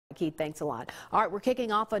Keith, thanks a lot. All right, we're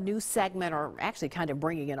kicking off a new segment, or actually kind of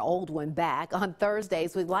bringing an old one back. On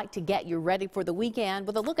Thursdays, we'd like to get you ready for the weekend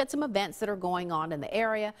with a look at some events that are going on in the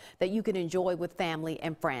area that you can enjoy with family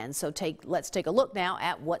and friends. So let's take a look now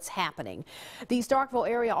at what's happening. The Starkville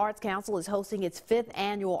Area Arts Council is hosting its 5th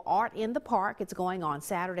annual Art in the Park. It's going on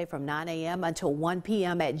Saturday from 9 a.m. until 1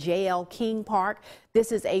 p.m. at J.L. King Park.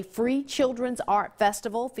 This is a free children's art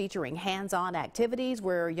festival featuring hands-on activities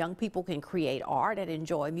where young people can create art and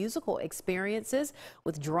enjoy musical experiences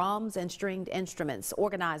with drums and stringed instruments.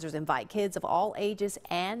 Organizers invite kids of all ages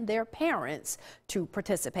and their parents to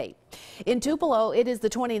participate. In Tupelo, it is the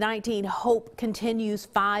 2019 Hope Continues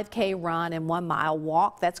 5K run and 1-mile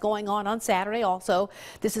walk that's going on Saturday. Also,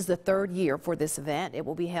 this is the 3rd year for this event. It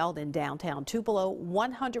will be held in downtown Tupelo.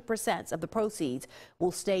 100% of the proceeds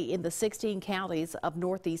will stay in the 16 counties of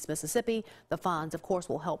Northeast Mississippi. The funds, of course,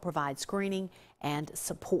 will help provide screening and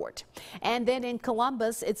support. And then in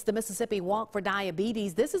Columbus, it's the Mississippi Walk for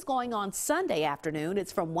Diabetes. This is going on Sunday afternoon.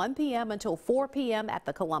 It's from 1 p.m. until 4 p.m. at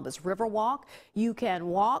the Columbus River Walk. You can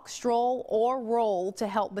walk, stroll, or roll to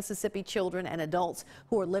help Mississippi children and adults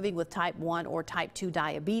who are living with type 1 or type 2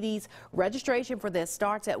 diabetes. Registration for this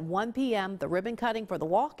starts at 1 p.m. The ribbon cutting for the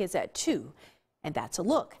walk is at 2. And that's a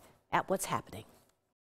look at what's happening.